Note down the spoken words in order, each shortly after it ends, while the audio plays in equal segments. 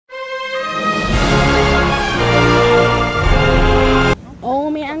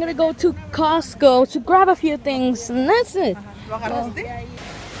go to Costco to grab a few things, and that's it. Well, yeah,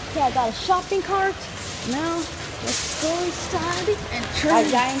 I got a shopping cart. Now, let's go inside and try.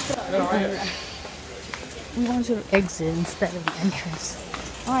 We want to exit instead of the entrance.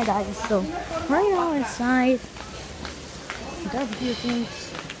 Alright guys, so right now inside, we got a few things.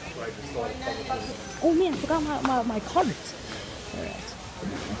 Oh man, I forgot my cart. Alright,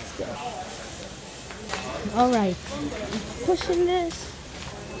 let's go. Alright, pushing this.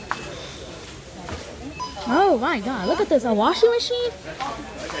 Oh my god, look at this, a washing machine?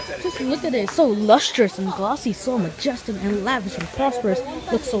 Just look at it, so lustrous and glossy, so majestic and lavish and prosperous.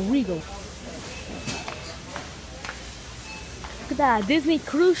 Looks so regal. Look at that, Disney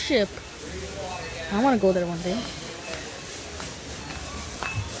cruise ship. I want to go there one day.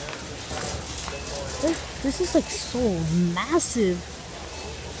 This is like so massive.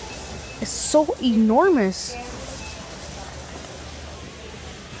 It's so enormous.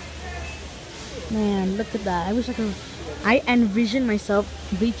 Man, look at that. I wish I envision myself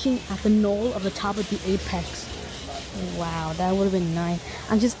reaching at the knoll of the top of the apex. Wow, that would have been nice.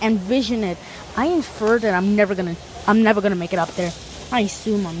 I just envision it. I infer that I'm never gonna make it up there. I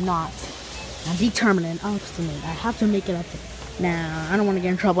assume I'm not. I'm determined and obstinate. I have to make it up there. Nah, I don't want to get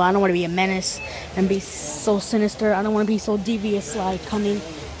in trouble. I don't want to be a menace and be so sinister. I don't want to be so devious like cunning.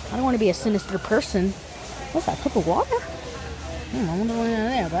 I don't want to be a sinister person. What's that, cup of water? I wonder what's in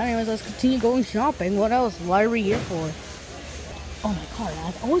there. But anyways, let's continue going shopping. What else? Why are we here for? Oh my god,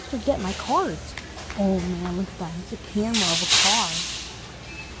 I always forget my cards. Oh man, look at that. It's a camera of a car.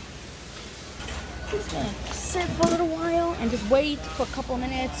 Just gonna sit for a little while and just wait for a couple of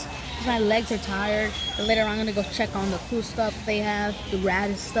minutes. Because my legs are tired. And later I'm gonna go check on the cool stuff they have, the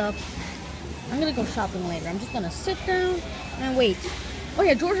rad stuff. I'm gonna go shopping later. I'm just gonna sit down and wait. Oh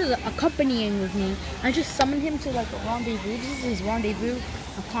yeah, George is accompanying with me. I just summoned him to like a rendezvous. This is his rendezvous,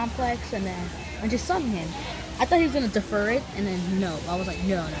 a complex, and then I just summoned him. I thought he was gonna defer it, and then no. I was like,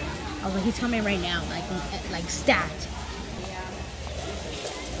 no. I was like, he's coming right now, like stat.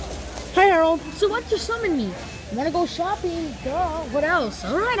 Hi Harold. So what you summon me? You wanna go shopping? Duh. What else?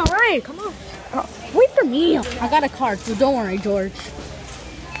 All right. Come on. Wait for me. I got a card, so don't worry, George.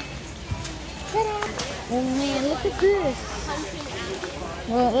 Ta-da. Oh man, look at this.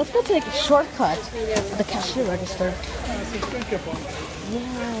 Well, let's go take a shortcut to the cashier register.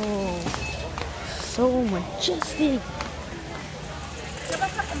 Wow, so majestic.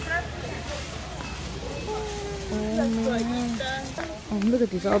 Oh man. Oh, look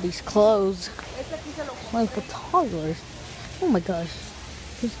at all these clothes. Like for toddlers. Oh my gosh,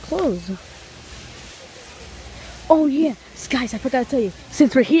 these clothes. Oh yeah, guys, I forgot to tell you.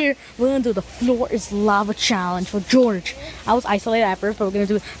 Since we're here, we're gonna do the floor is lava challenge for George. I was isolated at first, but we're gonna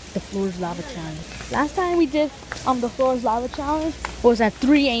do the floor is lava challenge. Last time we did the floor is lava challenge was at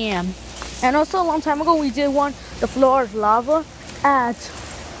 3 a.m. And also a long time ago we did the floor is lava at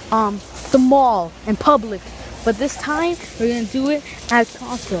the mall in public. But this time we're gonna do it at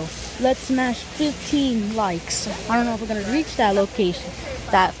Costco. Let's smash 15 likes. I don't know if we're gonna reach that location,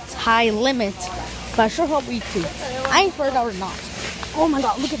 that high limit. But I sure hope we do. I ain't heard that or not. Oh my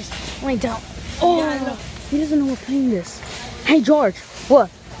god, look at this. Lay down. Oh, he doesn't know we're playing this. Hey George, what?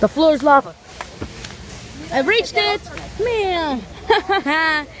 The floor is lava. I reached it! Man!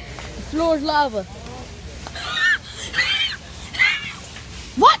 The floor is lava.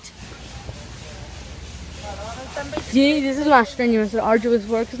 What? Gee, this is not strenuous or arduous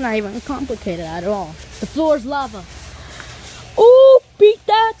work. It's not even complicated at all. The floor is lava. Ooh, beat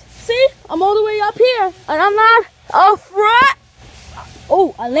that! See, I'm all the way up here, and I'm not afraid.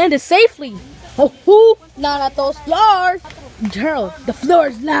 Oh, I landed safely. Oh, not at those floors. Gerald, the floor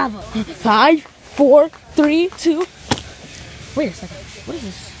is lava. 5, 4, 3, 2. Wait a second. What is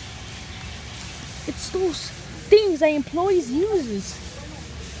this? It's those things that employees use.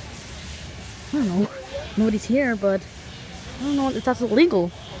 I don't know. Nobody's here, but I don't know if that's illegal.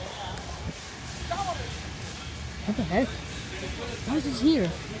 What the heck? Why is this here?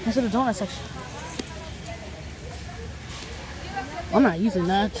 That's in the donut section. I'm not using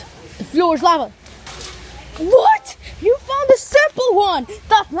that. The floor is lava. What? You found the simple one.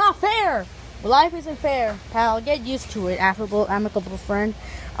 That's not fair. Life isn't fair, pal. Get used to it, affable, amicable friend.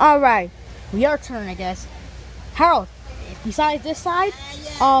 All right, we are turn, I guess. Harold, besides this side,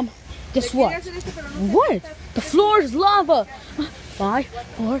 guess what? What? The floor is lava. 5,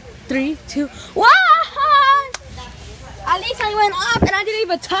 4, 3, 2. Wow! At least I went up and I didn't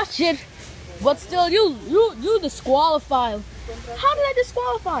even touch it. But still, you disqualified. How did I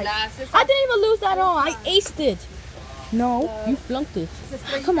disqualify? I didn't even lose that at all. I aced it. No, you flunked it.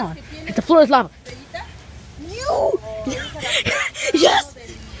 Come on. The floor is lava. You! Yes!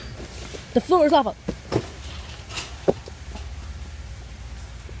 The floor is lava.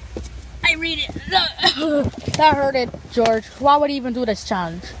 I read it. That hurt it, George. Why would he even do this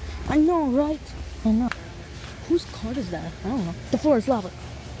challenge? I know, right? I know. Whose card is that? I don't know. The floor is lava.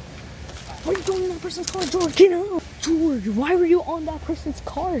 Why are you going on that person's card, George? Get out! George, why were you on that person's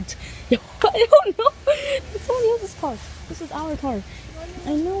card? I don't know. It's somebody else's card. This is our card.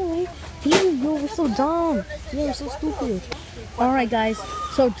 I know, right? You were so dumb. You were so stupid. Alright, guys.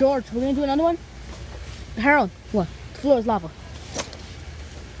 So, George, we're going to do another one? Harold, what? The floor is lava.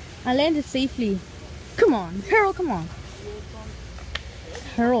 I landed safely. Come on. Harold, come on.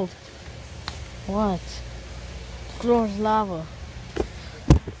 Harold. What? The floor is lava.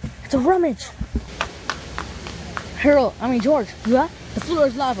 It's a rummage. George, you what? The floor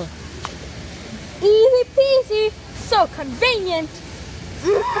is lava. Easy peasy. So convenient.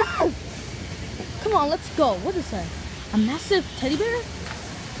 Come on, let's go. What is that? A massive teddy bear?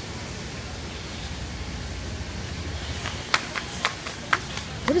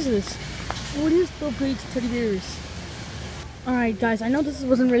 What is this? What is the big teddy bears? Alright guys, I know this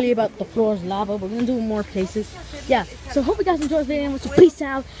wasn't really about the floor's lava, but we're gonna do more places. Yeah, so hope you guys enjoyed the video, so peace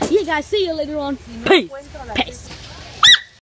out. Yeah guys, see you later on. Peace. Peace.